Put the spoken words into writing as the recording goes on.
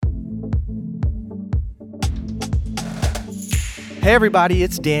Hey everybody,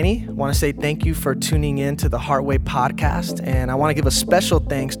 it's Danny. I want to say thank you for tuning in to the Heartway podcast, and I want to give a special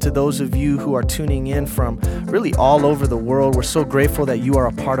thanks to those of you who are tuning in from really all over the world. We're so grateful that you are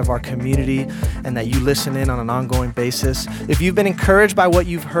a part of our community and that you listen in on an ongoing basis. If you've been encouraged by what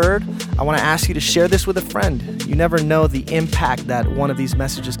you've heard, I want to ask you to share this with a friend. You never know the impact that one of these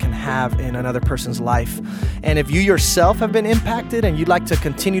messages can have in another person's life. And if you yourself have been impacted and you'd like to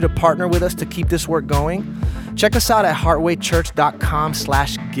continue to partner with us to keep this work going, check us out at heartwaychurch.com/give.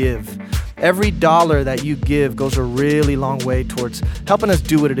 Every dollar that you give goes a really long way towards helping us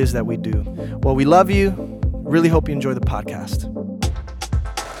do what it is that we do. Well, we love you. Really hope you enjoy the podcast.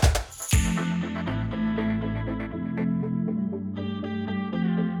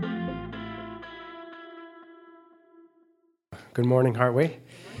 Good morning, Heartway.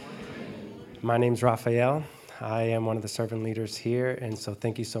 My name's Rafael. I am one of the servant leaders here, and so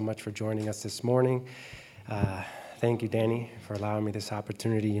thank you so much for joining us this morning. Thank you, Danny, for allowing me this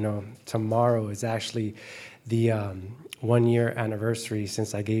opportunity. You know, tomorrow is actually the 1-year anniversary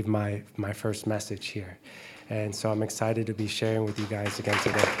since I gave my first message here. And so I'm excited to be sharing with you guys again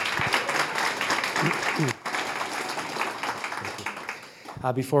today.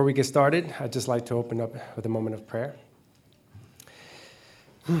 Before we get started, I'd just like to open up with a moment of prayer.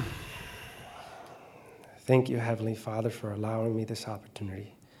 Thank you, Heavenly Father, for allowing me this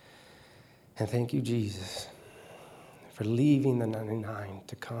opportunity. And thank you, Jesus, for leaving the 99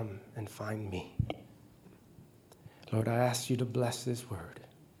 to come and find me. Lord, I ask you to bless this word,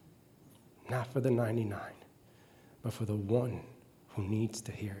 not for the 99, but for the one who needs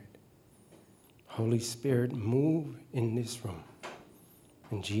to hear it. Holy Spirit, move in this room.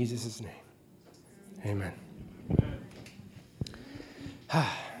 In Jesus' name, amen.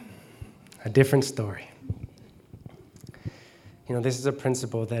 A different story. You know, this is a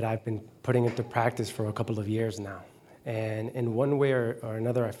principle that I've been putting into practice for a couple of years now. And in one way or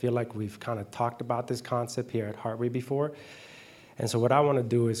another, I feel like we've kind of talked about this concept here at Heartway before. And so what I want to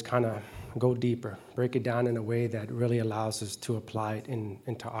do is kind of go deeper, break it down in a way that really allows us to apply it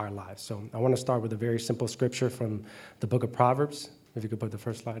into our lives. So I want to start with a very simple scripture from the book of Proverbs. If you could put the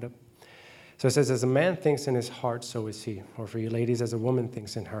first slide up. So it says, as a man thinks in his heart, so is he. Or for you ladies, as a woman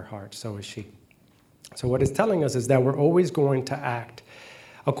thinks in her heart, so is she. So what it's telling us is that we're always going to act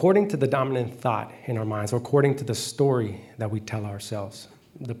according to the dominant thought in our minds, or according to the story that we tell ourselves.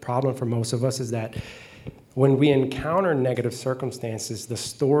 The problem for most of us is that when we encounter negative circumstances, the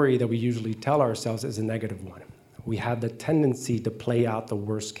story that we usually tell ourselves is a negative one. We have the tendency to play out the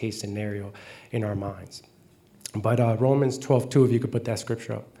worst case scenario in our minds. But Romans 12:2, if you could put that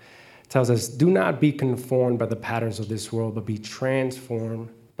scripture up, tells us, do not be conformed by the patterns of this world, but be transformed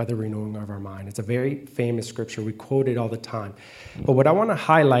by the renewing of our mind. It's a very famous scripture. We quote it all the time. But what I want to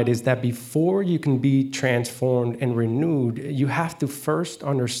highlight is that before you can be transformed and renewed, you have to first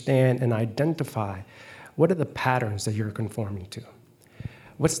understand and identify what are the patterns that you're conforming to.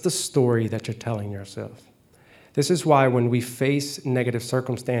 What's the story that you're telling yourself? This is why when we face negative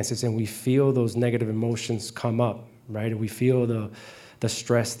circumstances and we feel those negative emotions come up, right? We feel the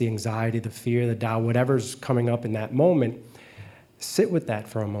stress, the anxiety, the fear, the doubt, whatever's coming up in that moment, sit with that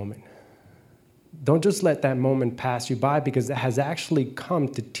for a moment. Don't just let that moment pass you by, because it has actually come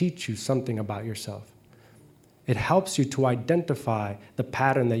to teach you something about yourself. It helps you to identify the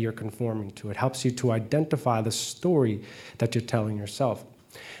pattern that you're conforming to. It helps you to identify the story that you're telling yourself.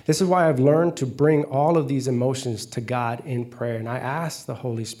 This is why I've learned to bring all of these emotions to God in prayer. And I ask the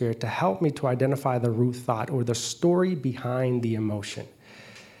Holy Spirit to help me to identify the root thought or the story behind the emotion.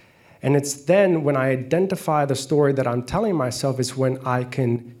 And it's then when I identify the story that I'm telling myself is when I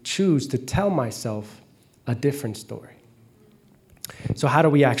can choose to tell myself a different story. So how do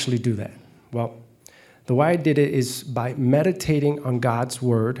we actually do that? Well, the way I did it is by meditating on God's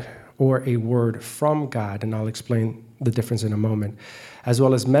word or a word from God, and I'll explain the difference in a moment, as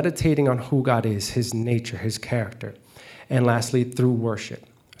well as meditating on who God is, his nature, his character, and lastly, through worship.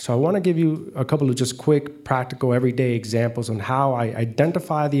 So I want to give you a couple of just quick, practical, everyday examples on how I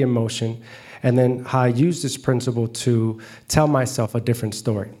identify the emotion and then how I use this principle to tell myself a different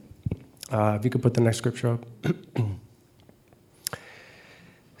story. If you could put the next scripture up.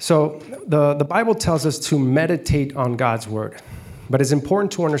 So the Bible tells us to meditate on God's word. But it's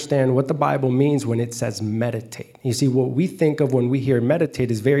important to understand what the Bible means when it says meditate. You see, what we think of when we hear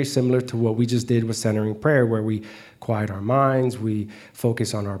meditate is very similar to what we just did with centering prayer, where we quiet our minds, we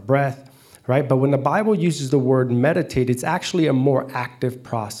focus on our breath, right? But when the Bible uses the word meditate, it's actually a more active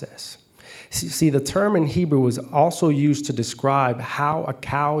process. See, the term in Hebrew is also used to describe how a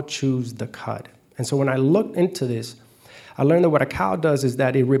cow chews the cud. And so when I looked into this, I learned that what a cow does is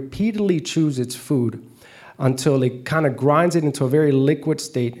that it repeatedly chews its food until it kind of grinds it into a very liquid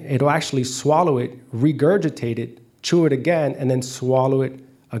state. It'll actually swallow it, regurgitate it, chew it again, and then swallow it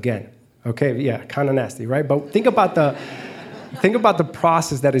again. Okay, yeah, kind of nasty, right? But think about the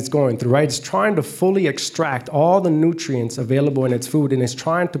process that it's going through, right? It's trying to fully extract all the nutrients available in its food, and it's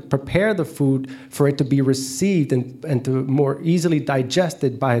trying to prepare the food for it to be received and to more easily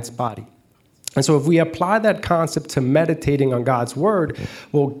digested by its body. And so if we apply that concept to meditating on God's word,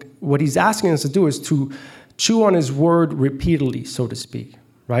 well, what he's asking us to do is to chew on his word repeatedly, so to speak,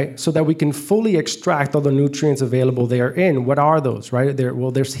 right? So that we can fully extract all the nutrients available therein. What are those, right?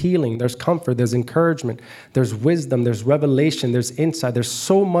 There's healing, there's comfort, there's encouragement, there's wisdom, there's revelation, there's insight. There's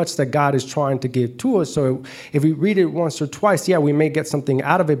so much that God is trying to give to us. So if we read it once or twice, yeah, we may get something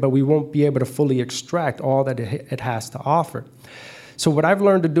out of it, but we won't be able to fully extract all that it has to offer. So what I've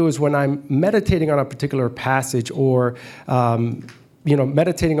learned to do is when I'm meditating on a particular passage or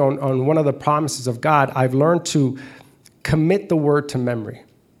meditating on one of the promises of God, I've learned to commit the word to memory,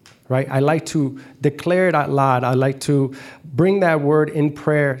 right? I like to declare it out loud. I like to bring that word in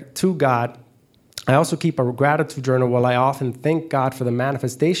prayer to God. I also keep a gratitude journal where I often thank God for the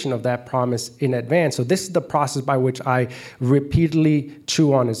manifestation of that promise in advance. So this is the process by which I repeatedly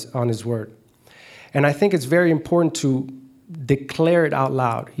chew on his word. And I think it's very important to declare it out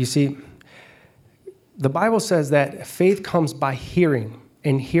loud. You see, the Bible says that faith comes by hearing,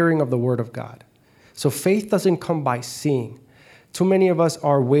 and hearing of the word of God. So faith doesn't come by seeing. Too many of us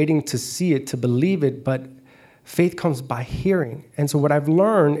are waiting to see it, to believe it, but faith comes by hearing. And so what I've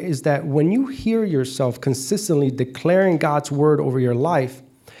learned is that when you hear yourself consistently declaring God's word over your life,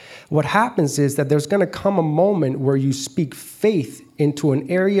 what happens is that there's going to come a moment where you speak faith into an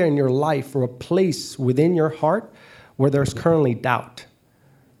area in your life or a place within your heart where there's currently doubt,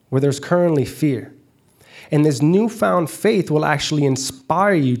 where there's currently fear. And this newfound faith will actually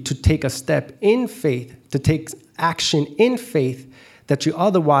inspire you to take a step in faith, to take action in faith that you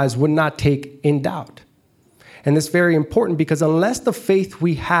otherwise would not take in doubt. And that's very important because unless the faith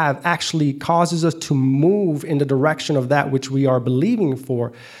we have actually causes us to move in the direction of that which we are believing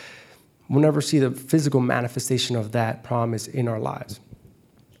for, we'll never see the physical manifestation of that promise in our lives.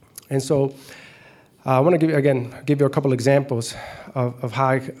 And so I want to give you a couple examples of how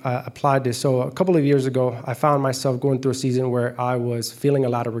I applied this. So a couple of years ago, I found myself going through a season where I was feeling a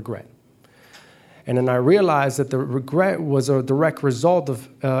lot of regret. And then I realized that the regret was a direct result of,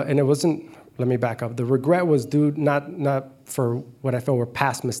 and it wasn't, let me back up. The regret was due not for what I felt were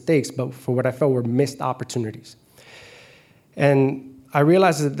past mistakes, but for what I felt were missed opportunities. And I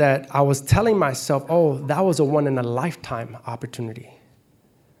realized that I was telling myself, oh, that was a one-in-a-lifetime opportunity.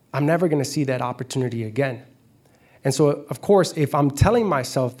 I'm never going to see that opportunity again. And so, of course, if I'm telling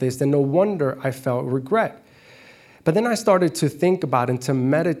myself this, then no wonder I felt regret. But then I started to think about and to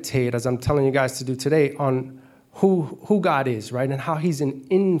meditate, as I'm telling you guys to do today, on who God is, right? And how he's an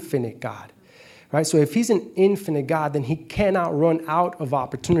infinite God, right? So if he's an infinite God, then he cannot run out of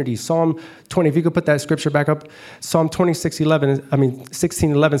opportunities. Psalm 20, if you could put that scripture back up. Psalm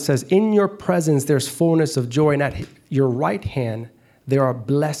 16:11 says, in your presence there's fullness of joy, and at your right hand there are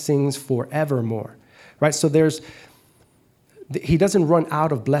blessings forevermore, right? So he doesn't run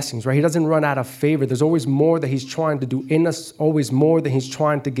out of blessings, right? He doesn't run out of favor. There's always more that he's trying to do in us, always more that he's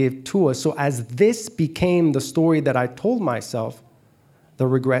trying to give to us. So as this became the story that I told myself, the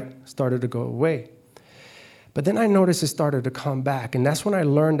regret started to go away. But then I noticed it started to come back. And that's when I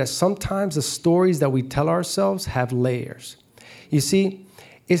learned that sometimes the stories that we tell ourselves have layers. You see,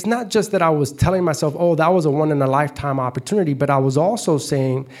 it's not just that I was telling myself, oh, that was a one-in-a-lifetime opportunity, but I was also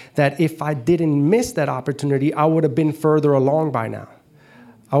saying that if I didn't miss that opportunity, I would have been further along by now.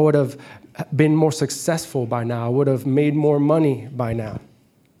 I would have been more successful by now. I would have made more money by now.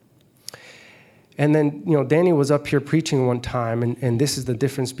 And then, Danny was up here preaching one time, and this is the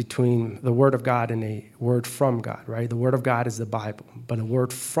difference between the Word of God and a word from God, right? The Word of God is the Bible, but a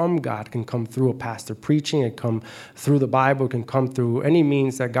word from God can come through a pastor preaching, it can come through the Bible, it can come through any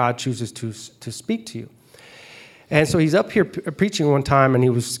means that God chooses to speak to you. And so he's up here preaching one time, and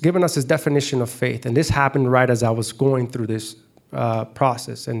he was giving us his definition of faith, and this happened right as I was going through this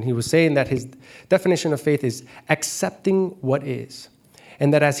process. And he was saying that his definition of faith is accepting what is,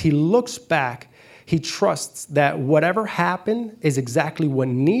 and that as he looks back, he trusts that whatever happened is exactly what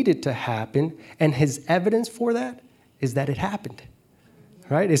needed to happen, and his evidence for that is that it happened,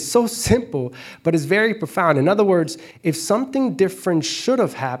 right? It's so simple, but it's very profound. In other words, if something different should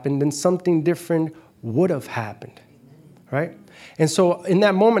have happened, then something different would have happened, right? And so in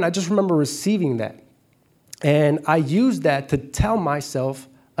that moment, I just remember receiving that, and I used that to tell myself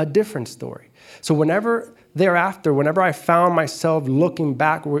a different story. So whenever thereafter, whenever I found myself looking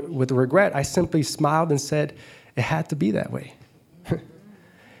back with regret, I simply smiled and said, it had to be that way.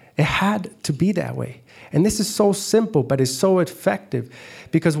 It had to be that way. And this is so simple, but it's so effective,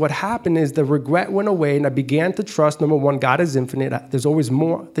 because what happened is the regret went away, and I began to trust, number one, God is infinite. There's always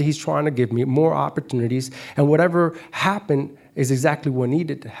more that he's trying to give me, more opportunities, and whatever happened is exactly what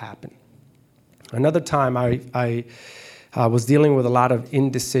needed to happen. Another time I was dealing with a lot of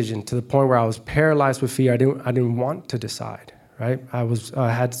indecision, to the point where I was paralyzed with fear. I didn't want to decide, right?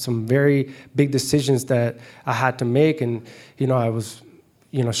 I had some very big decisions that I had to make, and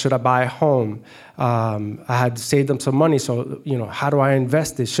should I buy a home? I had saved them some money, so how do I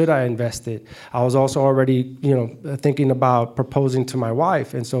invest it? Should I invest it? I was also already thinking about proposing to my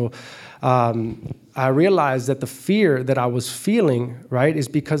wife, and so I realized that the fear that I was feeling, right, is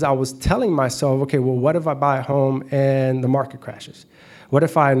because I was telling myself, okay, well, what if I buy a home and the market crashes? What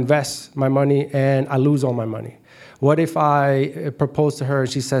if I invest my money and I lose all my money? What if I propose to her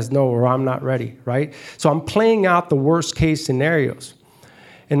and she says no, or I'm not ready, right? So I'm playing out the worst case scenarios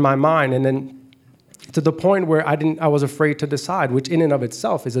in my mind, and then to the point where I was afraid to decide, which in and of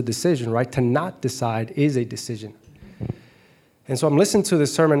itself is a decision, right? To not decide is a decision. And so I'm listening to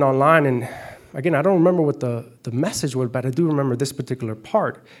this sermon online, and again, I don't remember what the message was, but I do remember this particular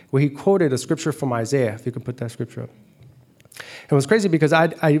part where he quoted a scripture from Isaiah, if you can put that scripture up. It was crazy because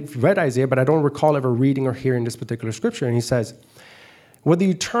I read Isaiah, but I don't recall ever reading or hearing this particular scripture. And he says, whether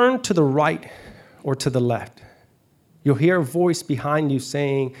you turn to the right or to the left, you'll hear a voice behind you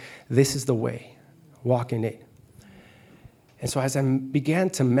saying, this is the way, walk in it. And so as I began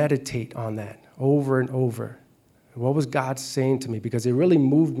to meditate on that over and over, what was God saying to me? Because it really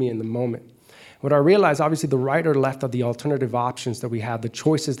moved me in the moment. What I realized, obviously, the right or left are the alternative options that we have, the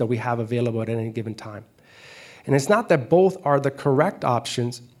choices that we have available at any given time. And it's not that both are the correct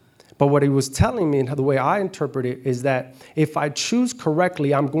options, but what he was telling me, and the way I interpret it, is that if I choose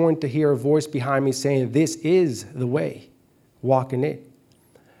correctly, I'm going to hear a voice behind me saying, this is the way, walk in it.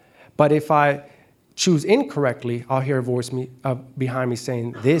 But if I choose incorrectly, I'll hear a voice behind me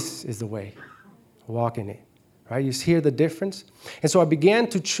saying, this is the way, walk in it. Right? You hear the difference? And so I began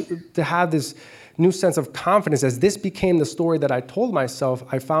to have this new sense of confidence. As this became the story that I told myself,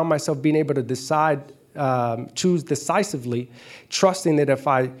 I found myself being able to choose decisively, trusting that if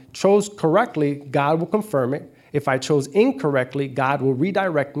I chose correctly, God will confirm it. If I chose incorrectly, God will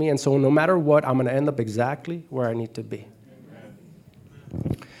redirect me. And so no matter what, I'm going to end up exactly where I need to be.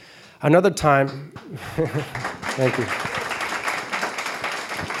 Amen. Another time, thank you.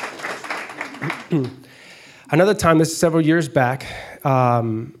 Another time, this is several years back,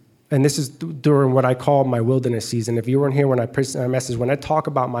 and this is during what I call my wilderness season. If you weren't here when I preached my message, when I talk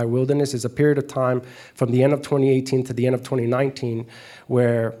about my wilderness, it's a period of time from the end of 2018 to the end of 2019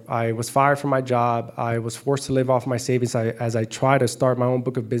 where I was fired from my job. I was forced to live off my savings as I tried to start my own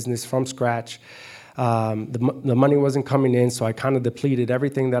book of business from scratch. The money wasn't coming in, so I kind of depleted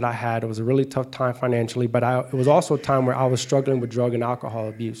everything that I had. It was a really tough time financially, but it was also a time where I was struggling with drug and alcohol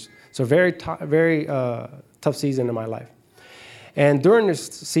abuse. So very tough season in my life. And during this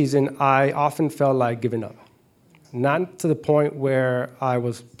season, I often felt like giving up. Not to the point where I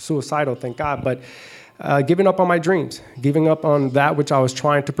was suicidal, thank God, but giving up on my dreams, giving up on that which I was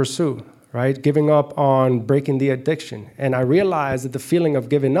trying to pursue, right? Giving up on breaking the addiction. And I realized that the feeling of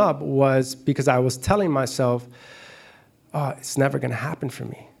giving up was because I was telling myself, oh, it's never going to happen for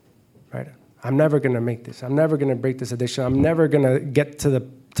me, right? I'm never going to make this. I'm never going to break this addiction. I'm never going to get to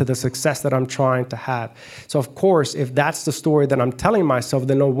the success that I'm trying to have. So of course, if that's the story that I'm telling myself,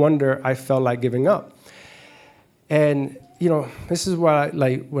 then no wonder I felt like giving up. And this is what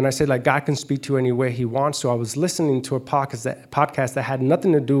when I say God can speak to you any way he wants to. I was listening to a podcast that had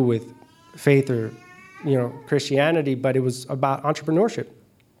nothing to do with faith or Christianity, but it was about entrepreneurship.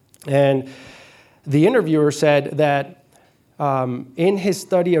 And the interviewer said that in his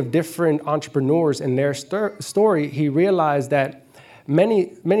study of different entrepreneurs and their story, he realized that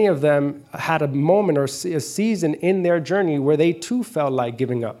many of them had a moment or a season in their journey where they too felt like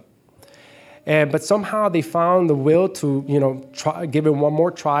giving up. But somehow they found the will to, give it one more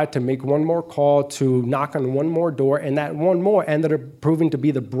try, to make one more call, to knock on one more door, and that one more ended up proving to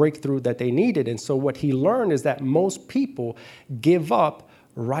be the breakthrough that they needed. And so what he learned is that most people give up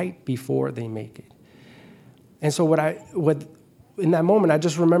right before they make it. And so in that moment, I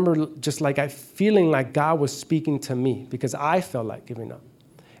just remember feeling like God was speaking to me because I felt like giving up.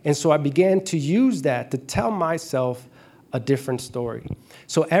 And so I began to use that to tell myself a different story.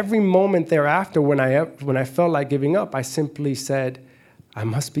 So every moment thereafter, when I felt like giving up, I simply said, I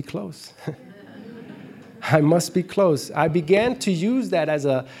must be close. I must be close. I began to use that as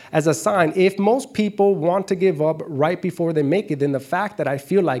a sign. If most people want to give up right before they make it, then the fact that I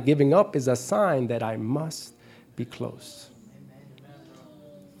feel like giving up is a sign that I must be close.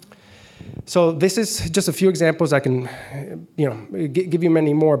 So this is just a few examples. I can, give you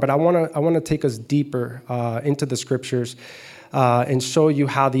many more, but I want to take us deeper into the scriptures and show you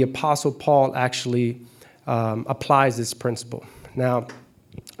how the Apostle Paul actually applies this principle. Now,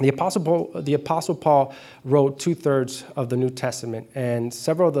 the Apostle Paul wrote 2/3 of the New Testament, and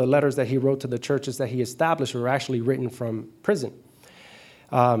several of the letters that he wrote to the churches that he established were actually written from prison.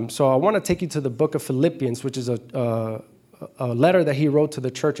 So I want to take you to the book of Philippians, which is a letter that he wrote to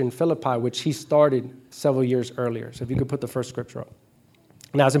the church in Philippi, which he started several years earlier. So if you could put the first scripture up.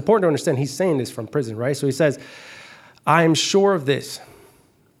 Now, it's important to understand he's saying this from prison, right? So he says, I am sure of this,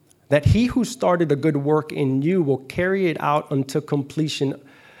 that he who started a good work in you will carry it out until completion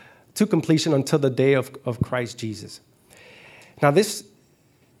until the day of Christ Jesus. Now, this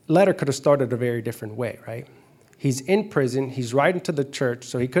letter could have started a very different way, right? He's in prison. He's writing to the church.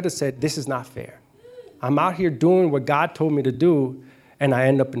 So he could have said, this is not fair. I'm out here doing what God told me to do, and I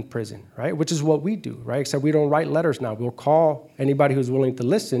end up in prison, right? Which is what we do, right? Except we don't write letters now. We'll call anybody who's willing to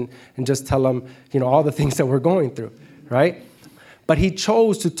listen and just tell them, all the things that we're going through, right? But he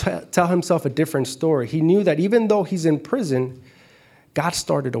chose to tell himself a different story. He knew that even though he's in prison, God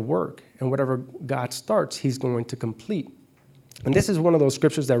started a work, and whatever God starts, he's going to complete. And this is one of those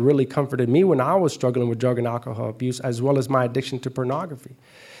scriptures that really comforted me when I was struggling with drug and alcohol abuse, as well as my addiction to pornography.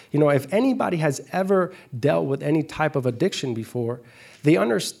 If anybody has ever dealt with any type of addiction before, they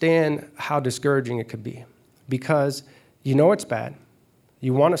understand how discouraging it could be, because it's bad,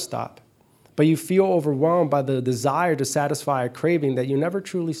 you want to stop, but you feel overwhelmed by the desire to satisfy a craving that you never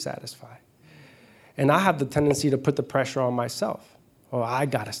truly satisfy. And I have the tendency to put the pressure on myself. Oh, I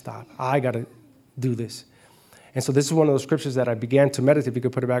got to stop. I got to do this. And so this is one of those scriptures that I began to meditate. If you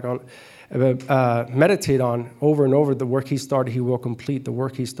could put it back on, meditate on over and over. The work he started, he will complete. The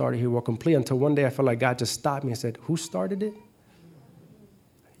work he started, he will complete. Until one day I felt like God just stopped me and said, who started it?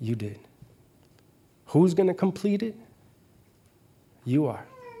 You did. Who's going to complete it? You are.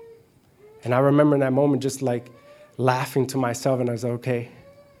 And I remember in that moment just like laughing to myself, and I was like, okay,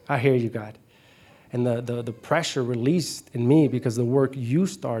 I hear you, God. And the pressure released in me because the work you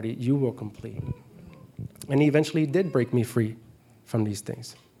started, you will complete. And he eventually did break me free from these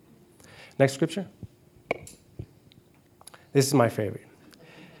things. Next scripture. This is my favorite.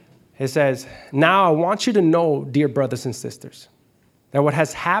 It says, now I want you to know, dear brothers and sisters, that what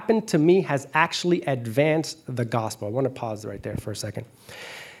has happened to me has actually advanced the gospel. I want to pause right there for a second.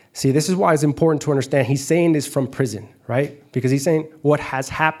 See, this is why it's important to understand he's saying this from prison, right? Because he's saying what has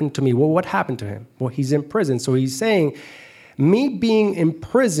happened to me. Well, what happened to him? Well, he's in prison. So he's saying me being in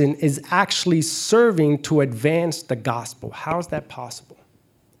prison is actually serving to advance the gospel. How is that possible,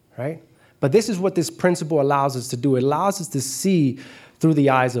 right? But this is what this principle allows us to do. It allows us to see through the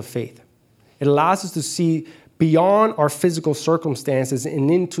eyes of faith. It allows us to see beyond our physical circumstances and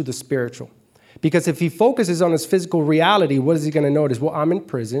into the spiritual. Because if he focuses on his physical reality, what is he going to notice? Well, I'm in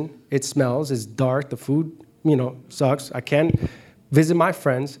prison. It smells. It's dark. The food, sucks. I can't visit my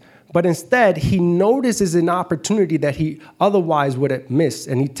friends. But instead, he notices an opportunity that he otherwise would have missed.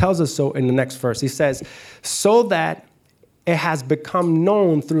 And he tells us so in the next verse. He says, so that it has become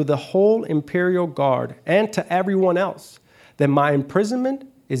known through the whole imperial guard and to everyone else that my imprisonment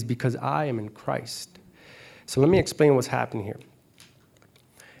is because I am in Christ. So let me explain what's happening here.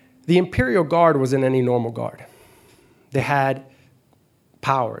 The imperial guard wasn't any normal guard. They had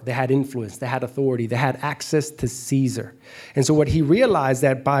power, they had influence, they had authority, they had access to Caesar. And so what he realized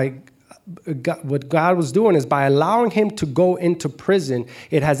that what God was doing is by allowing him to go into prison,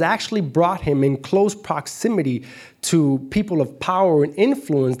 it has actually brought him in close proximity to people of power and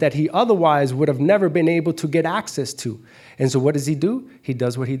influence that he otherwise would have never been able to get access to. And so what does he do? He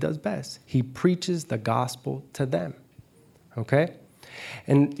does what he does best. He preaches the gospel to them. Okay?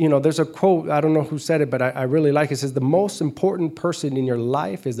 And, there's a quote, I don't know who said it, but I really like it. It says, the most important person in your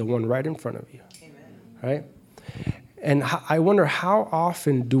life is the one right in front of you. Amen. Right? And I wonder how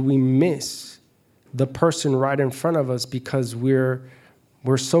often do we miss the person right in front of us because we're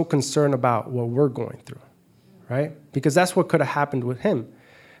so concerned about what we're going through, right? Because that's what could have happened with him.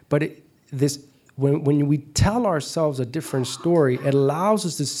 But when we tell ourselves a different story, it allows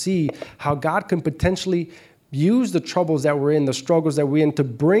us to see how God can potentially use the troubles that we're in, the struggles that we're in, to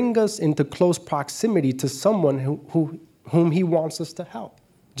bring us into close proximity to someone whom he wants us to help,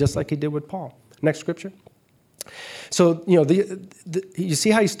 just like he did with Paul. Next scripture. So, you see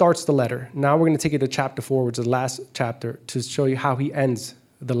how he starts the letter. Now we're going to take you to chapter 4, which is the last chapter, to show you how he ends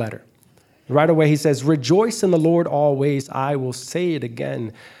the letter. Right away, he says, rejoice in the Lord always. I will say it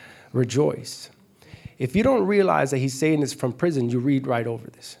again, rejoice. If you don't realize that he's saying this from prison, you read right over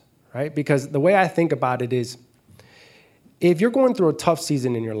this, right? Because the way I think about it is, if you're going through a tough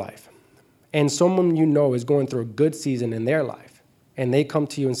season in your life, and someone you know is going through a good season in their life, and they come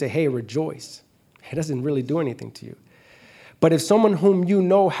to you and say, hey, rejoice, it doesn't really do anything to you. But if someone whom you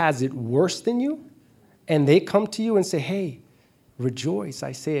know has it worse than you, and they come to you and say, hey, rejoice,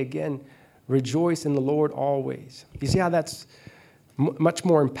 I say again, rejoice in the Lord always. You see how that's much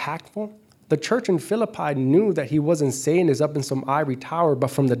more impactful? The church in Philippi knew that he wasn't saying this up in some ivory tower,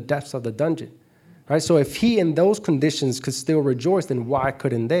 but from the depths of the dungeon. Right? So if he in those conditions could still rejoice, then why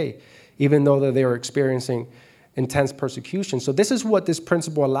couldn't they, even though that they were experiencing intense persecution? So this is what this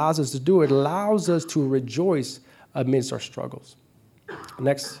principle allows us to do. It allows us to rejoice amidst our struggles.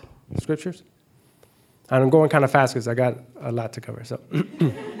 Next scriptures. And I'm going kind of fast because I got a lot to cover. So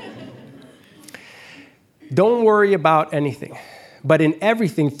don't worry about anything, but in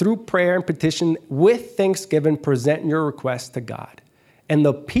everything, through prayer and petition, with thanksgiving, present your requests to God. And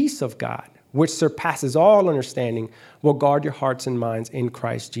the peace of God, which surpasses all understanding, will guard your hearts and minds in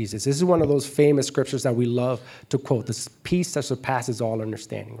Christ Jesus. This is one of those famous scriptures that we love to quote, this peace that surpasses all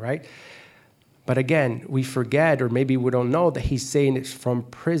understanding, right? But again, we forget, or maybe we don't know, that he's saying it from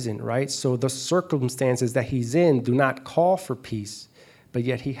prison, right? So the circumstances that he's in do not call for peace, but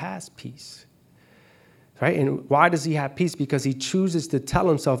yet he has peace, right? And why does he have peace? Because he chooses to tell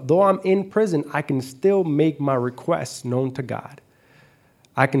himself, though I'm in prison, I can still make my requests known to God.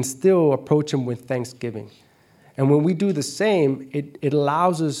 I can still approach him with thanksgiving. And when we do the same, it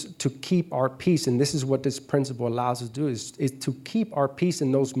allows us to keep our peace. And this is what this principle allows us to do, is to keep our peace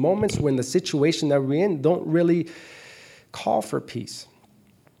in those moments when the situation that we're in don't really call for peace.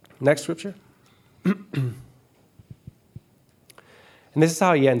 Next scripture. And this is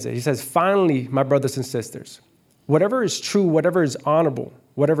how he ends it. He says, finally, my brothers and sisters, whatever is true, whatever is honorable,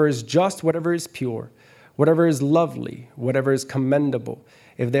 whatever is just, whatever is pure, whatever is lovely, whatever is commendable,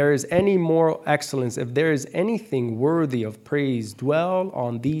 if there is any moral excellence, if there is anything worthy of praise, dwell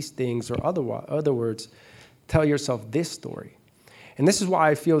on these things, or other words, tell yourself this story. And this is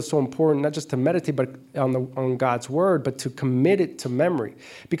why I feel it's so important, not just to meditate but on God's word, but to commit it to memory.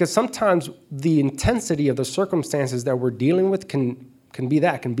 Because sometimes the intensity of the circumstances that we're dealing with can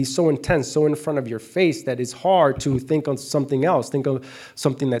be so intense, so in front of your face, that it's hard to think of something else, think of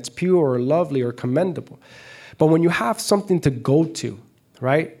something that's pure or lovely or commendable. But when you have something to go to,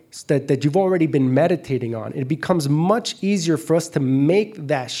 right, that you've already been meditating on, it becomes much easier for us to make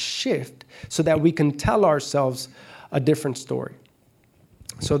that shift so that we can tell ourselves a different story.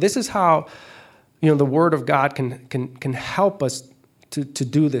 So this is how, the Word of God can help us to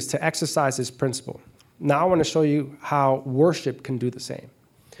do this, to exercise this principle. Now I want to show you how worship can do the same.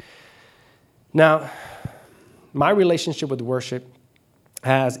 Now, my relationship with worship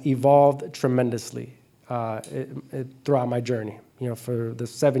has evolved tremendously throughout my journey. For the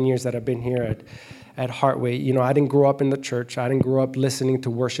 7 years that I've been here at Heartway, I didn't grow up in the church. I didn't grow up listening to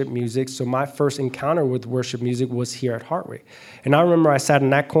worship music. So my first encounter with worship music was here at Heartway. And I remember I sat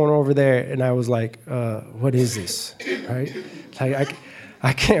in that corner over there, and I was like, what is this, right? Like,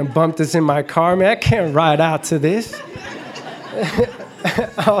 I can't bump this in my car, man. I can't ride out to this.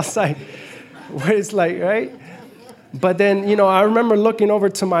 I was like, what is like, right? But then, I remember looking over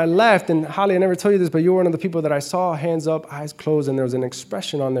to my left, and Holly, I never told you this, but you were one of the people that I saw, hands up, eyes closed, and there was an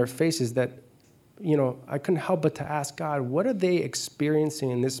expression on their faces that, I couldn't help but to ask God, what are they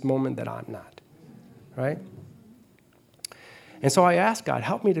experiencing in this moment that I'm not, right? And so I asked God,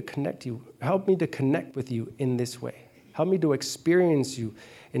 help me to connect with you in this way. Help me to experience you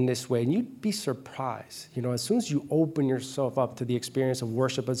in this way. And you'd be surprised, as soon as you open yourself up to the experience of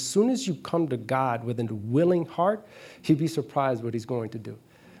worship, as soon as you come to God with a willing heart, you'd be surprised what he's going to do.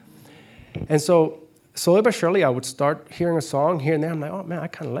 And so slowly but surely, I would start hearing a song here and there. I'm like, oh man, I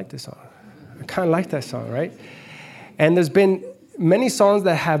kind of like this song. I kind of like that song, right? And there's been many songs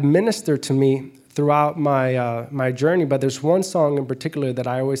that have ministered to me throughout my journey, but there's one song in particular that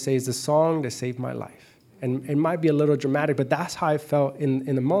I always say is the song that saved my life. And it might be a little dramatic, but that's how I felt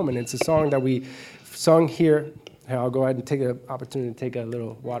in the moment. It's a song that we sung here. Here, I'll go ahead and take an opportunity to take a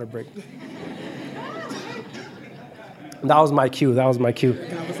little water break. That was my cue.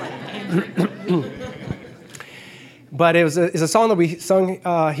 But it's a song that we sung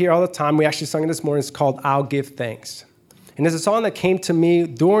here all the time. We actually sung it this morning. It's called I'll Give Thanks. And it's a song that came to me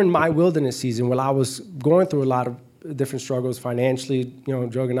during my wilderness season when I was going through a lot of different struggles financially,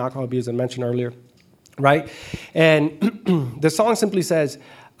 drug and alcohol abuse I mentioned earlier. Right? And the song simply says,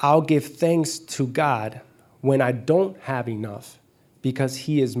 I'll give thanks to God when I don't have enough because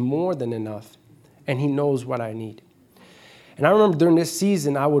he is more than enough and he knows what I need. And I remember during this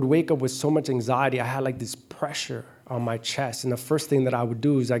season, I would wake up with so much anxiety. I had like this pressure on my chest. And the first thing that I would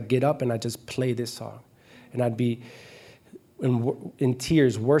do is I'd get up and I'd just play this song. And I'd be in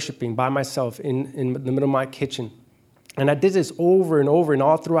tears, worshiping by myself in the middle of my kitchen. And I did this over and over and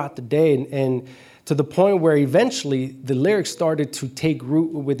all throughout the day. And to the point where eventually the lyrics started to take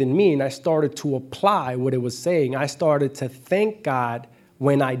root within me. And I started to apply what it was saying. I started to thank God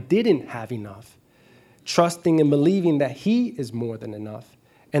when I didn't have enough, trusting and believing that he is more than enough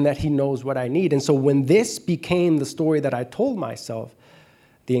and that he knows what I need. And so when this became the story that I told myself,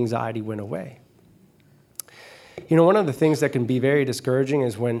 the anxiety went away. You know, one of the things that can be very discouraging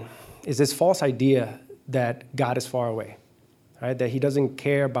is this false idea that God is far away, right? That he doesn't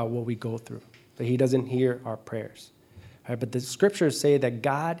care about what we go through, that he doesn't hear our prayers, right? But the scriptures say that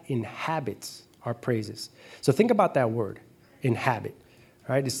God inhabits our praises. So think about that word, inhabit,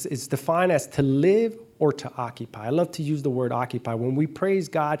 right? It's defined as to live or to occupy. I love to use the word occupy. When we praise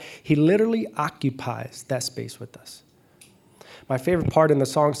God, he literally occupies that space with us. My favorite part in the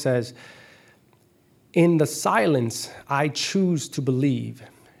song says, in the silence, I choose to believe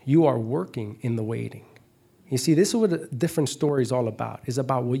you are working in the waiting. You see, this is what a different story is all about. It's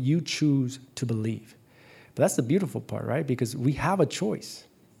about what you choose to believe. But that's the beautiful part, right? Because we have a choice.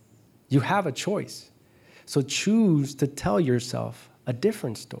 You have a choice. So choose to tell yourself a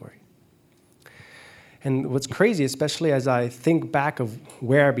different story. And what's crazy, especially as I think back of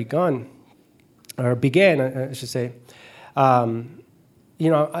where I began, I should say,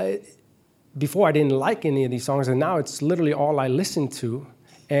 before I didn't like any of these songs, and now it's literally all I listen to.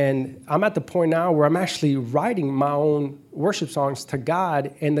 And I'm at the point now where I'm actually writing my own worship songs to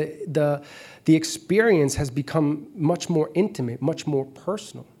God, and the experience has become much more intimate, much more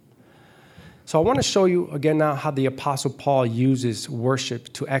personal. So I want to show you again now how the Apostle Paul uses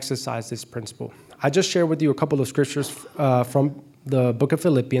worship to exercise this principle. I just shared with you a couple of scriptures from the book of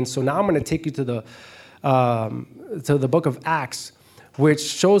Philippians. So now I'm going to take you to the book of Acts, which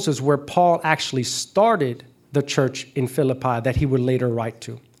shows us where Paul actually started the church in Philippi that he would later write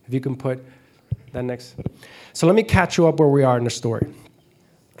to. If you can put that next. So let me catch you up where we are in the story.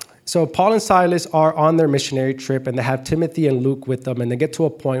 So Paul and Silas are on their missionary trip, and they have Timothy and Luke with them, and they get to a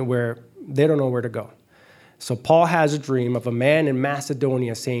point where they don't know where to go. So Paul has a dream of a man in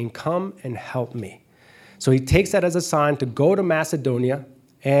Macedonia saying, come and help me. So he takes that as a sign to go to Macedonia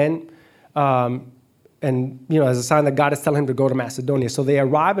and as a sign that God is telling him to go to Macedonia. So they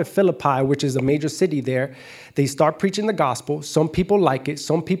arrive at Philippi, which is a major city there. They start preaching the gospel. Some people like it,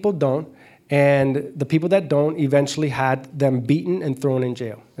 some people don't. And the people that don't eventually had them beaten and thrown in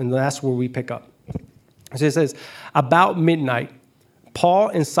jail. And that's where we pick up. So it says, about midnight, Paul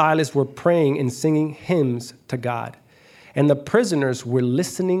and Silas were praying and singing hymns to God, and the prisoners were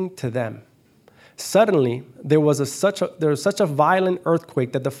listening to them. Suddenly, there was such a violent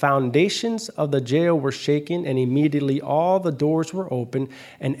earthquake that the foundations of the jail were shaken, and immediately all the doors were open,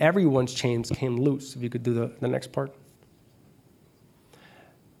 and everyone's chains came loose. If you could do the next part.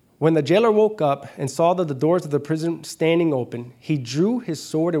 When the jailer woke up and saw that the doors of the prison standing open, he drew his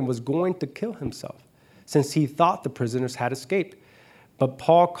sword and was going to kill himself, since he thought the prisoners had escaped. But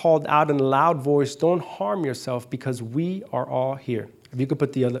Paul called out in a loud voice, don't harm yourself, because we are all here. If you could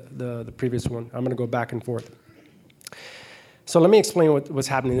put the previous one. I'm going to go back and forth. So let me explain what's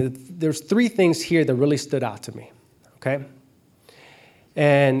happening. There's three things here that really stood out to me, okay?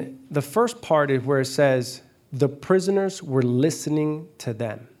 And the first part is where it says, the prisoners were listening to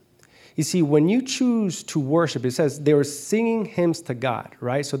them. You see, when you choose to worship, it says they were singing hymns to God,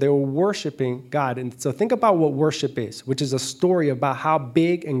 right? So they were worshiping God. And so think about what worship is, which is a story about how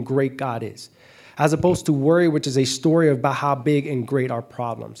big and great God is, as opposed to worry, which is a story about how big and great our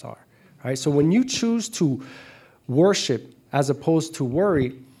problems are, right? So when you choose to worship as opposed to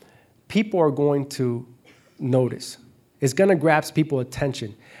worry, people are going to notice. It's going to grab people's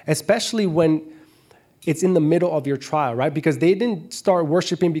attention, especially when it's in the middle of your trial, right? Because they didn't start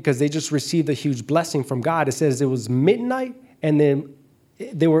worshiping because they just received a huge blessing from God. It says it was midnight and then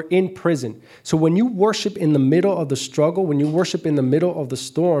they were in prison. So when you worship in the middle of the struggle, when you worship in the middle of the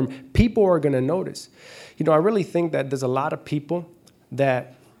storm, people are going to notice. You know, I really think that there's a lot of people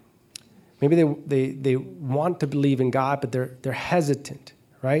that maybe they want to believe in God, but they're hesitant,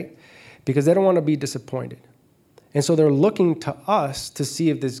 right? Because they don't want to be disappointed. And so they're looking to us to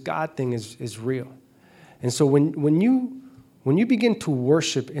see if this God thing is real. And so when you begin to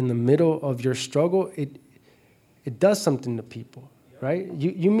worship in the middle of your struggle, it does something to people, right?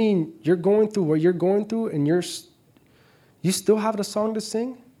 You mean you're going through what you're going through, and you still have the song to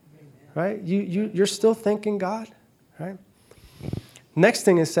sing, right? You're still thanking God, right? Next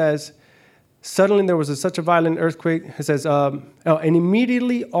thing it says, suddenly there was such a violent earthquake. It says, and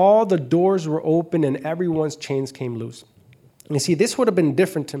immediately all the doors were open and everyone's chains came loose. You see, this would have been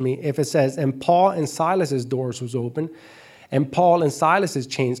different to me if it says, and Paul and Silas's doors was open, and Paul and Silas's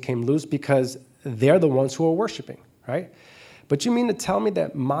chains came loose, because they're the ones who are worshiping, right? But you mean to tell me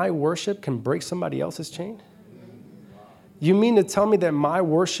that my worship can break somebody else's chain? You mean to tell me that my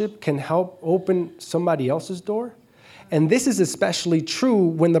worship can help open somebody else's door? And this is especially true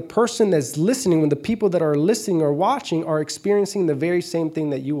when the person that's listening, when the people that are listening or watching are experiencing the very same thing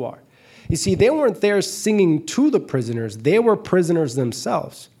that you are. You see, they weren't there singing to the prisoners. They were prisoners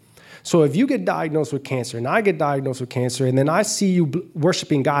themselves. So if you get diagnosed with cancer and I get diagnosed with cancer, and then I see you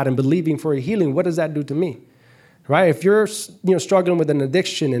worshiping God and believing for a healing, what does that do to me? Right? If you're struggling with an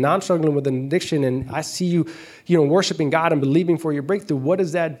addiction and I'm struggling with an addiction, and I see you worshiping God and believing for your breakthrough, what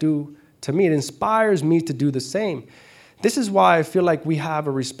does that do to me? It inspires me to do the same. This is why I feel like we have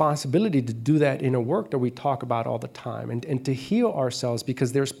a responsibility to do that in a work that we talk about all the time, and to heal ourselves,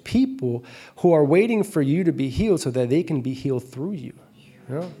 because there's people who are waiting for you to be healed so that they can be healed through you.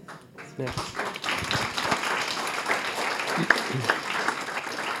 You know? Yeah.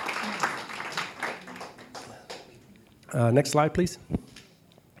 Next slide, please.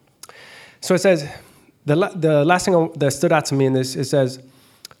 So it says, the last thing that stood out to me in this, it says,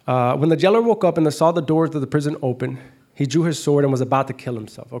 when the jailer woke up and saw the doors of the prison open, he drew his sword and was about to kill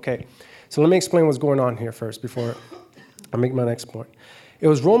himself. Okay, so let me explain what's going on here first before I make my next point. It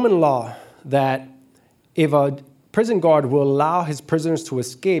was Roman law that if a prison guard will allow his prisoners to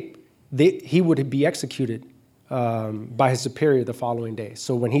escape, he would be executed by his superior the following day.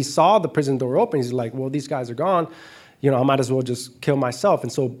 So when he saw the prison door open, he's like, well, these guys are gone. I might as well just kill myself.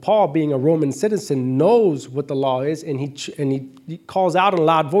 And so Paul, being a Roman citizen, knows what the law is, and he calls out in a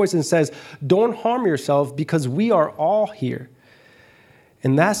loud voice and says, don't harm yourself, because we are all here.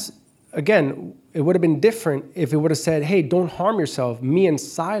 And that's, again, it would have been different if it would have said, hey, don't harm yourself. Me and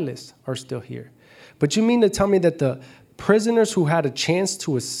Silas are still here. But you mean to tell me that the prisoners who had a chance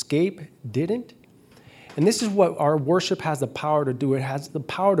to escape didn't? And this is what our worship has the power to do. It has the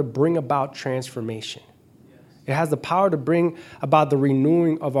power to bring about transformation. It has the power to bring about the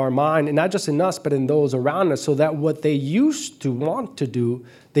renewing of our mind, and not just in us, but in those around us, so that what they used to want to do,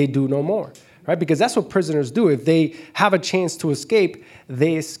 they do no more, right? Because that's what prisoners do. If they have a chance to escape,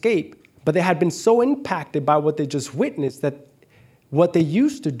 they escape. But they had been so impacted by what they just witnessed that what they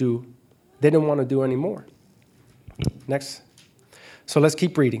used to do, they didn't want to do anymore. Next. So let's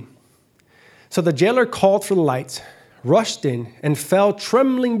keep reading. So the jailer called for the lights, rushed in, and fell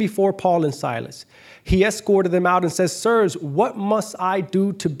trembling before Paul and Silas. He escorted them out and says, sirs, what must I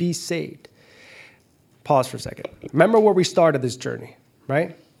do to be saved? Pause for a second. Remember where we started this journey,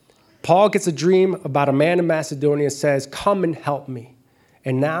 right? Paul gets a dream about a man in Macedonia and says, come and help me.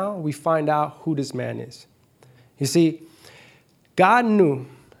 And now we find out who this man is. You see, God knew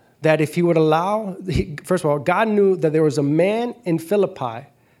that if he would allow, first of all, God knew that there was a man in Philippi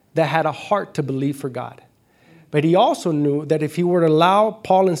that had a heart to believe for God. But he also knew that if he were to allow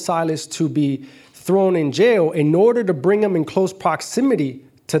Paul and Silas to be thrown in jail, in order to bring them in close proximity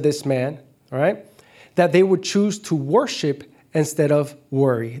to this man, all right, that they would choose to worship instead of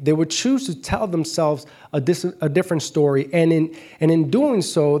worry. They would choose to tell themselves a different story. And in doing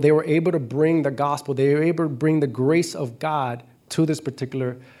so, they were able to bring the gospel. They were able to bring the grace of God to this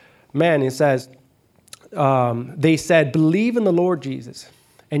particular man. It says, they said, believe in the Lord Jesus,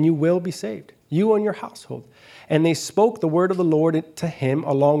 and you will be saved, you and your household. And they spoke the word of the Lord to him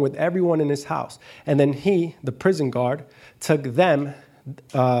along with everyone in his house. And then he, the prison guard, took them,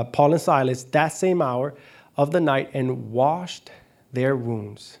 Paul and Silas, that same hour of the night and washed their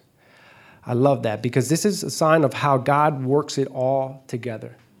wounds. I love that, because this is a sign of how God works it all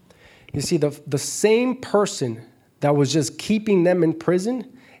together. You see, the same person that was just keeping them in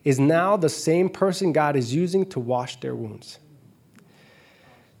prison is now the same person God is using to wash their wounds.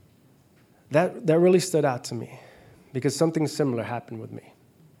 That really stood out to me, because something similar happened with me.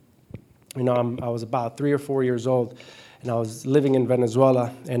 I was about 3 or 4 years old, and I was living in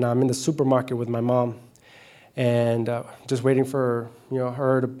Venezuela, and I'm in the supermarket with my mom, and just waiting for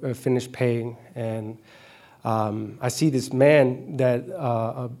her to finish paying. And I see this man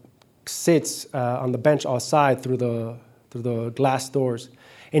that sits on the bench outside through the glass doors,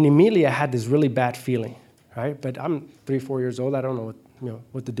 and immediately I had this really bad feeling, right? But I'm 3, 4 years old. I don't know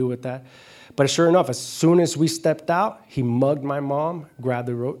what to do with that. But sure enough, as soon as we stepped out, he mugged my mom, grabbed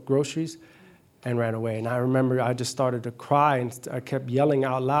the groceries, and ran away. And I remember I just started to cry, and I kept yelling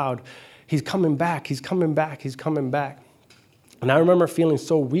out loud, he's coming back, he's coming back, he's coming back. And I remember feeling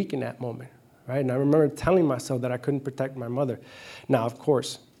so weak in that moment, right? And I remember telling myself that I couldn't protect my mother. Now, of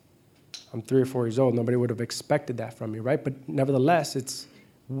course, I'm 3 or 4 years old. Nobody would have expected that from me, right? But nevertheless, it's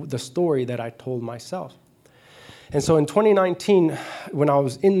the story that I told myself. And so in 2019, when I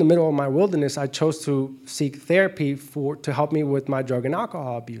was in the middle of my wilderness, I chose to seek therapy to help me with my drug and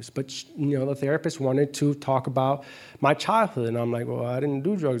alcohol abuse. But the therapist wanted to talk about my childhood, and I'm like, well, I didn't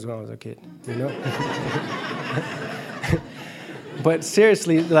do drugs when I was a kid, But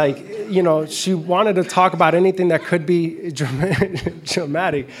seriously, she wanted to talk about anything that could be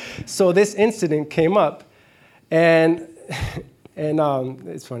dramatic. So this incident came up, and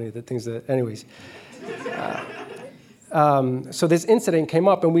it's funny, the things that, anyways. So this incident came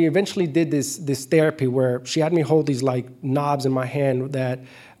up, and we eventually did this therapy where she had me hold these knobs in my hand that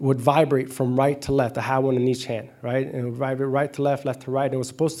would vibrate from right to left. I had one in each hand, right? And it would vibrate right to left to right. And it was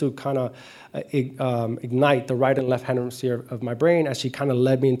supposed to kind of ignite the right and left hemisphere of my brain as she kind of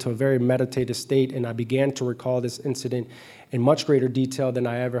led me into a very meditative state. And I began to recall this incident in much greater detail than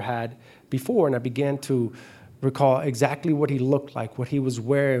I ever had before. And I began to recall exactly what he looked like, what he was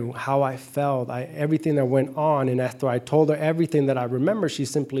wearing, how I felt, everything that went on. And after I told her everything that I remember, she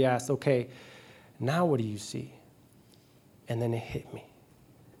simply asked, okay, now what do you see? And then it hit me.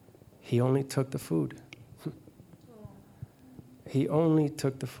 He only took the food. He only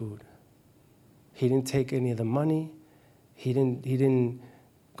took the food. He didn't take any of the money. He didn't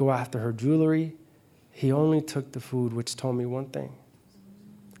go after her jewelry. He only took the food, which told me one thing.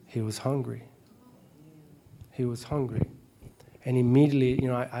 He was hungry. He was hungry. And immediately,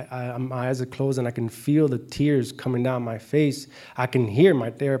 my eyes are closed and I can feel the tears coming down my face. I can hear my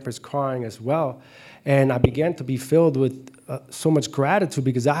therapist crying as well. And I began to be filled with so much gratitude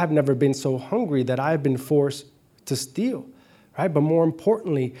because I have never been so hungry that I've been forced to steal, right? But more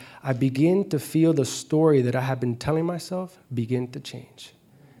importantly, I begin to feel the story that I have been telling myself begin to change.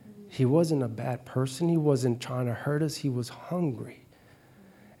 He wasn't a bad person. He wasn't trying to hurt us. He was hungry.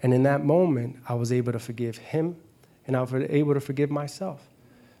 And in that moment, I was able to forgive him, and I was able to forgive myself.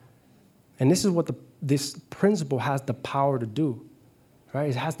 And this is what this principle has the power to do, right?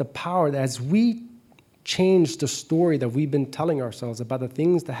 It has the power that as we change the story that we've been telling ourselves about the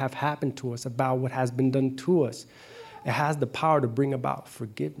things that have happened to us, about what has been done to us, it has the power to bring about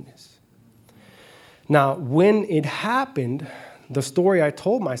forgiveness. Now, when it happened, the story I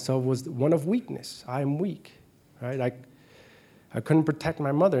told myself was one of weakness. I am weak, right? I couldn't protect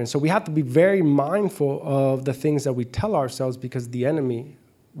my mother. And so we have to be very mindful of the things that we tell ourselves because the enemy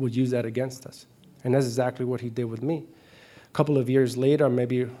would use that against us. And that's exactly what he did with me. A couple of years later,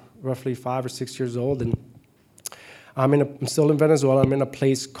 maybe roughly 5 or 6 years old, and I'm still in Venezuela. I'm in a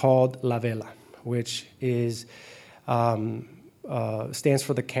place called La Vela, which is stands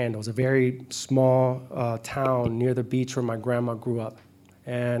for the candles, a very small town near the beach where my grandma grew up.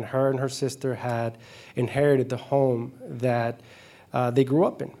 And her sister had inherited the home that they grew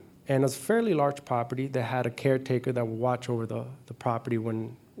up in. And it was a fairly large property that had a caretaker that would watch over the property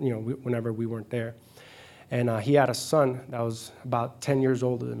whenever we weren't there. And he had a son that was about 10 years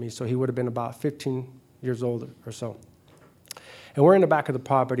older than me, so he would have been about 15 years old or so. And we're in the back of the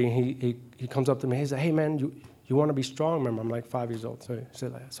property, and he comes up to me. He's like, hey, man, you want to be strong? Remember, I'm like 5 years old.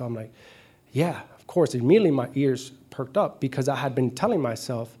 So I'm like, yeah, of course. Immediately my ears perked up because I had been telling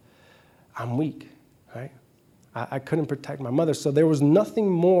myself, I'm weak, right? I couldn't protect my mother. So there was nothing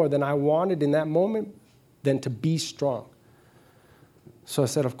more than I wanted in that moment than to be strong. So I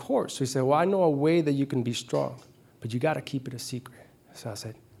said, of course. So he said, well, I know a way that you can be strong, but you got to keep it a secret. So I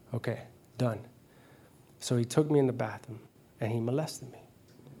said, okay, done. So he took me in the bathroom, and he molested me.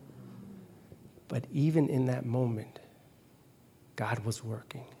 But even in that moment, God was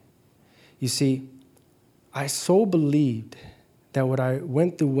working. You see, I so believed that what I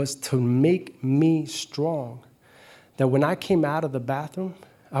went through was to make me strong, that when I came out of the bathroom,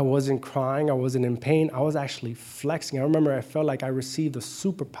 I wasn't crying, I wasn't in pain, I was actually flexing. I remember I felt like I received a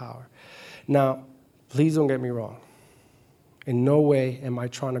superpower. Now, please don't get me wrong. In no way am I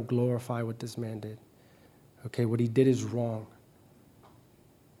trying to glorify what this man did. Okay, what he did is wrong.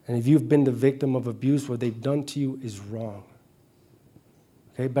 And if you've been the victim of abuse, what they've done to you is wrong.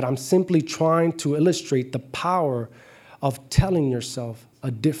 Okay, but I'm simply trying to illustrate the power of telling yourself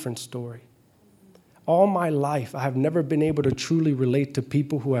a different story. All my life, I have never been able to truly relate to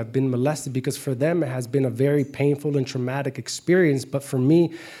people who have been molested because for them, it has been a very painful and traumatic experience. But for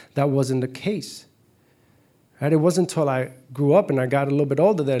me, that wasn't the case. Right? It wasn't until I grew up and I got a little bit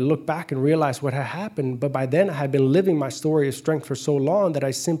older that I looked back and realized what had happened. But by then, I had been living my story of strength for so long that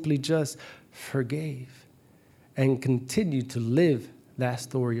I simply just forgave and continued to live that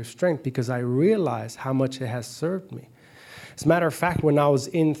story of strength because I realized how much it has served me. As a matter of fact, when I was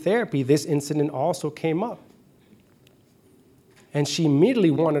in therapy, this incident also came up. And she immediately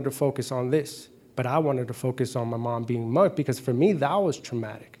wanted to focus on this, but I wanted to focus on my mom being mugged because for me, that was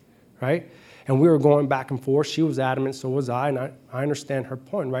traumatic, right? And we were going back and forth. She was adamant, so was I, and I understand her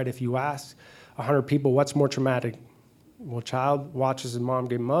point, right? If you ask 100 people, what's more traumatic? Well, child watches his mom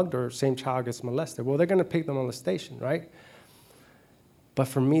get mugged or same child gets molested. Well, they're going to pick the molestation, right? But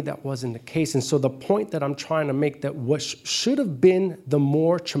for me, that wasn't the case. And so the point that I'm trying to make, that what should have been the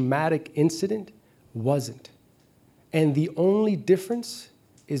more traumatic incident wasn't. And the only difference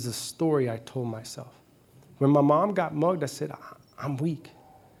is the story I told myself. When my mom got mugged, I said, I'm weak.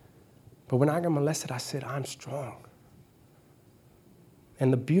 But when I got molested, I said, I'm strong.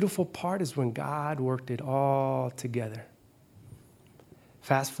 And the beautiful part is when God worked it all together.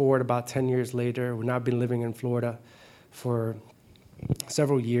 Fast forward about 10 years later, we've now been living in Florida for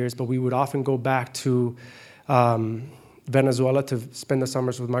several years, but we would often go back to Venezuela to spend the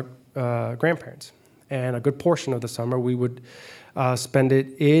summers with my grandparents. And a good portion of the summer, we would spend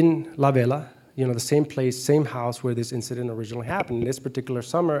it in La Vela, the same place, same house where this incident originally happened. And this particular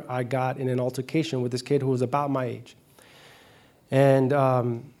summer, I got in an altercation with this kid who was about my age. And,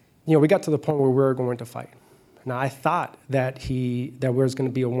 we got to the point where we were going to fight. Now, I thought that there was going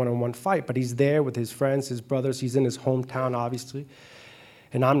to be a one-on-one fight, but he's there with his friends, his brothers. He's in his hometown, obviously.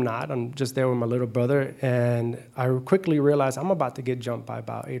 And I'm not. I'm just there with my little brother. And I quickly realized I'm about to get jumped by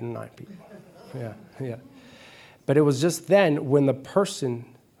about 8 or 9 people. Yeah. But it was just then when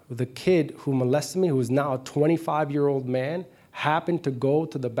the kid who molested me, who is now a 25-year-old man, happened to go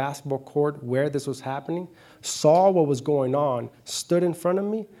to the basketball court where this was happening, saw what was going on, stood in front of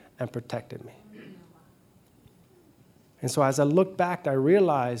me, and protected me. And so as I look back, I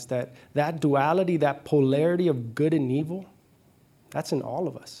realized that duality, that polarity of good and evil, that's in all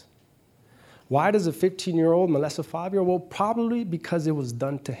of us. Why does a 15-year-old molest a 5-year-old? Well, probably because it was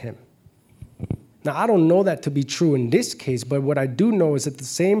done to him. Now, I don't know that to be true in this case, but what I do know is that the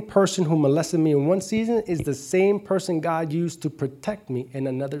same person who molested me in one season is the same person God used to protect me in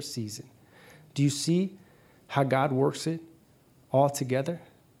another season. Do you see how God works it all together?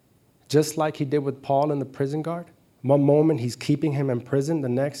 Just like he did with Paul in the prison guard. One moment he's keeping him in prison, the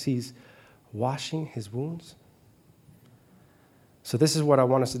next he's washing his wounds. So this is what I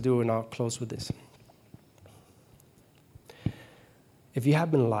want us to do, and I'll close with this. If you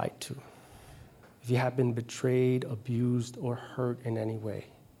have been lied to, if you have been betrayed, abused, or hurt in any way,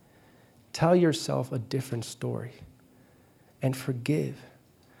 tell yourself a different story and forgive,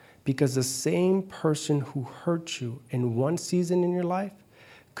 because the same person who hurt you in one season in your life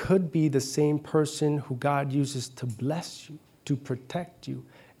could be the same person who God uses to bless you, to protect you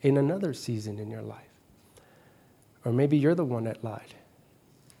in another season in your life. Or maybe you're the one that lied.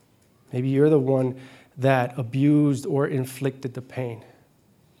 Maybe you're the one that abused or inflicted the pain.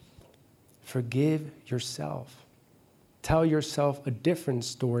 Forgive yourself. Tell yourself a different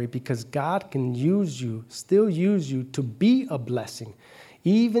story, because God can still use you to be a blessing,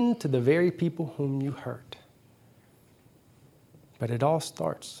 even to the very people whom you hurt. But it all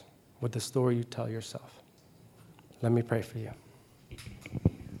starts with the story you tell yourself. Let me pray for you.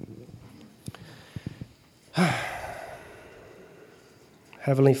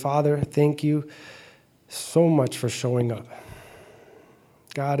 Heavenly Father, thank you so much for showing up.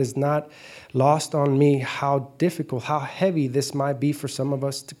 God, is not lost on me how difficult, how heavy this might be for some of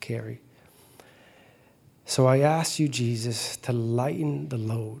us to carry. So I ask you, Jesus, to lighten the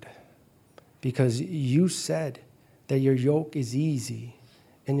load, because you said that your yoke is easy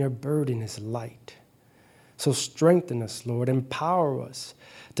and your burden is light. So strengthen us, Lord. Empower us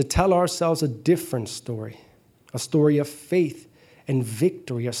to tell ourselves a different story, a story of faith and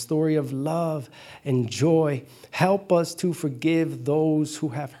victory, a story of love and joy. Help us to forgive those who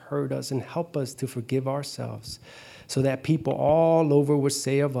have hurt us, and help us to forgive ourselves, so that people all over would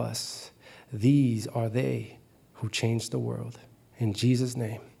say of us, these are they who changed the world. In Jesus'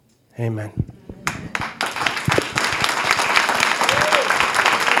 name, amen.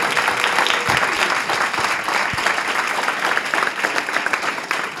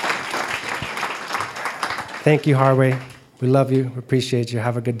 Thank you, Harway. We love you. We appreciate you.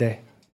 Have a good day.